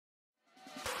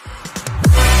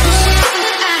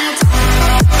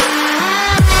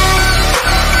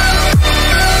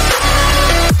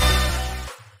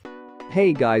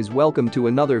Hey guys, welcome to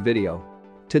another video.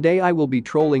 Today I will be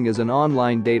trolling as an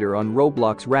online dater on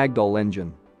Roblox Ragdoll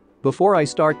engine. Before I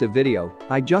start the video,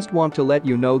 I just want to let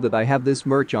you know that I have this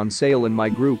merch on sale in my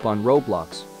group on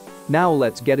Roblox. Now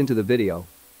let's get into the video.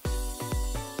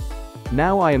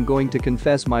 Now I am going to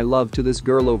confess my love to this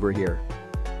girl over here.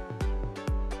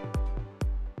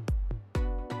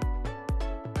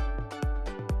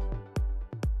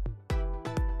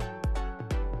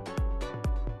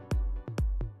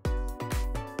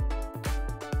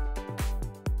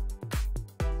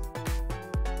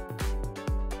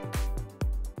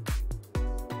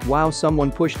 Wow,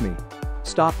 someone pushed me.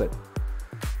 Stop it.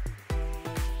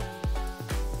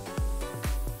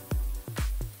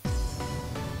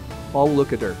 Oh,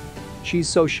 look at her. She's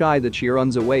so shy that she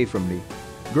runs away from me.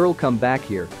 Girl, come back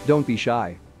here, don't be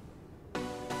shy.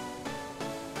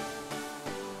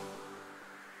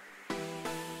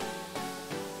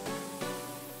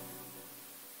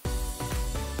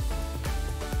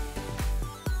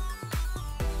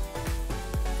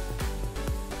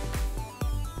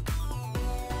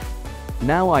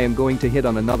 Now I am going to hit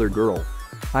on another girl.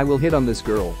 I will hit on this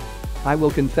girl. I will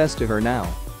confess to her now.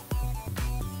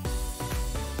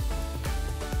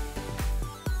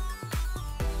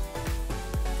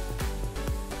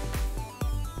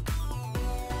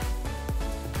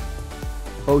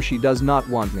 Oh, she does not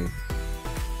want me.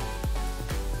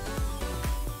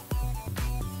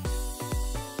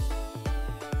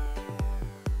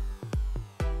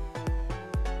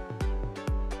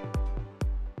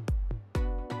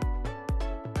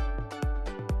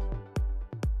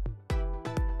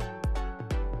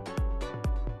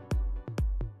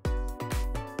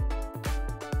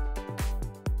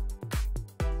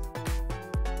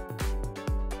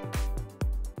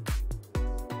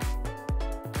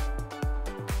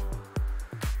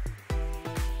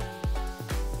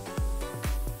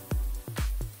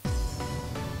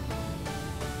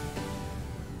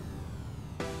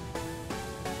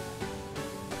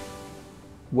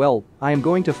 Well, I am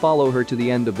going to follow her to the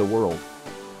end of the world.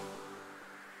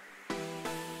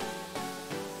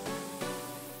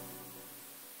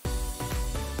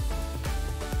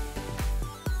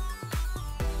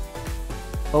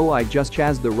 Oh, I just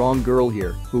chased the wrong girl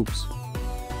here, oops.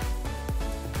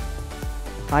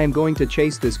 I am going to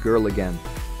chase this girl again.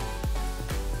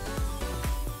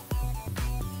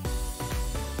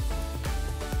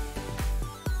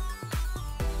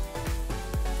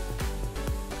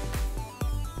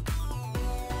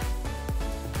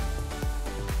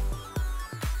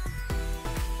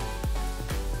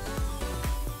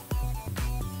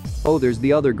 Oh, there's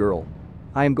the other girl.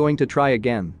 I am going to try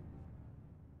again.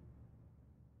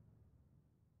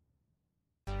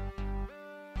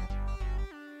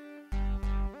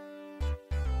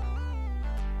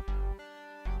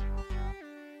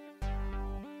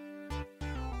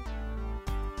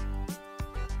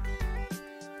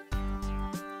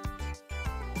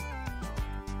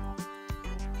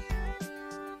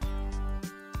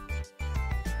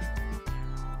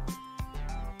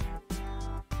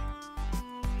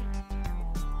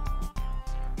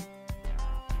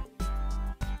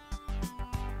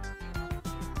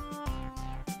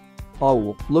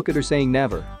 Oh, look at her saying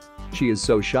never. She is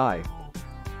so shy.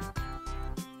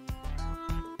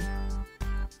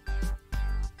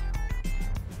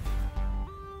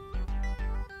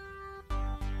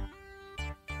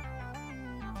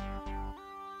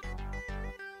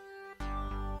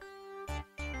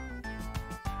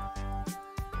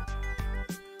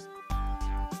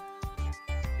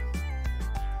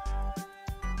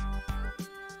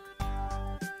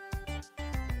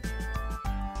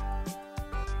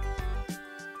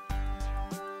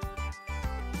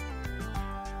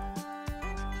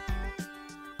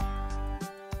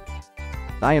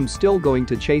 I am still going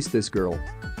to chase this girl.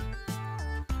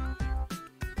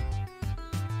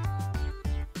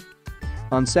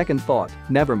 On second thought,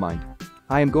 never mind.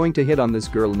 I am going to hit on this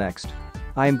girl next.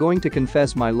 I am going to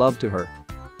confess my love to her.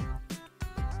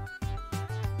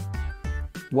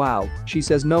 Wow, she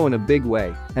says no in a big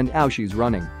way, and ow, she's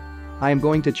running. I am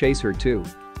going to chase her too.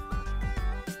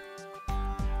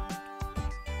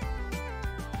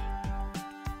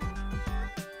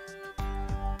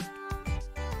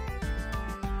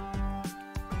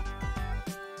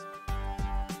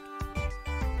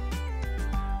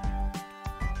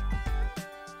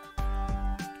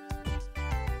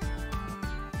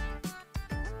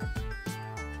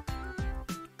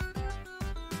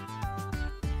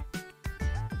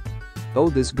 Oh,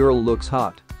 this girl looks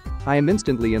hot. I am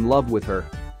instantly in love with her.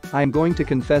 I am going to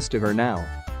confess to her now.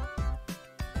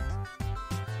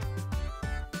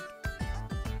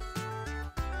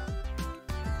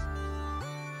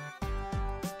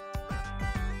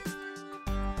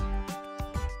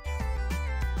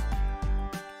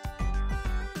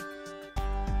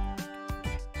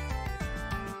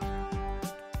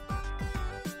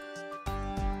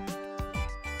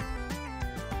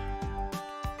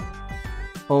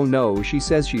 Oh no, she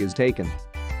says she is taken.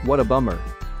 What a bummer.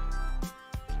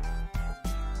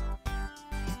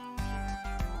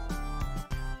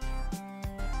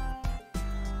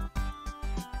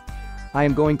 I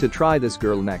am going to try this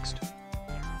girl next.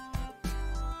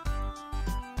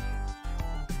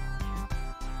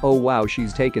 Oh wow,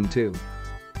 she's taken too.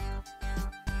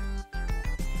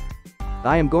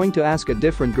 I am going to ask a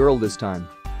different girl this time.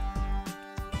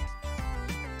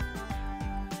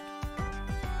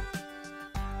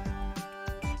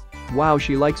 Wow,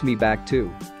 she likes me back too.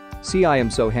 See, I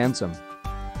am so handsome.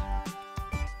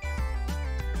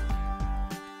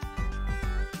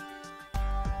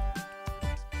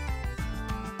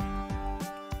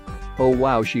 Oh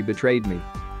wow, she betrayed me.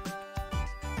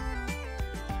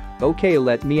 Okay,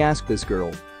 let me ask this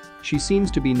girl. She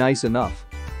seems to be nice enough.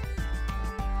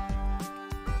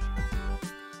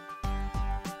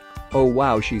 Oh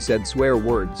wow, she said swear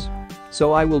words.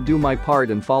 So I will do my part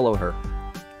and follow her.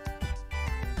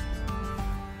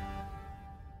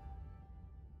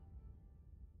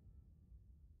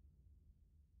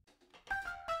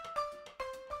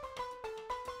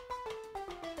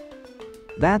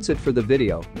 That's it for the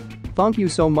video. Thank you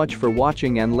so much for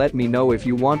watching, and let me know if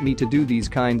you want me to do these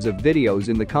kinds of videos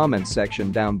in the comments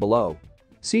section down below.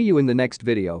 See you in the next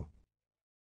video.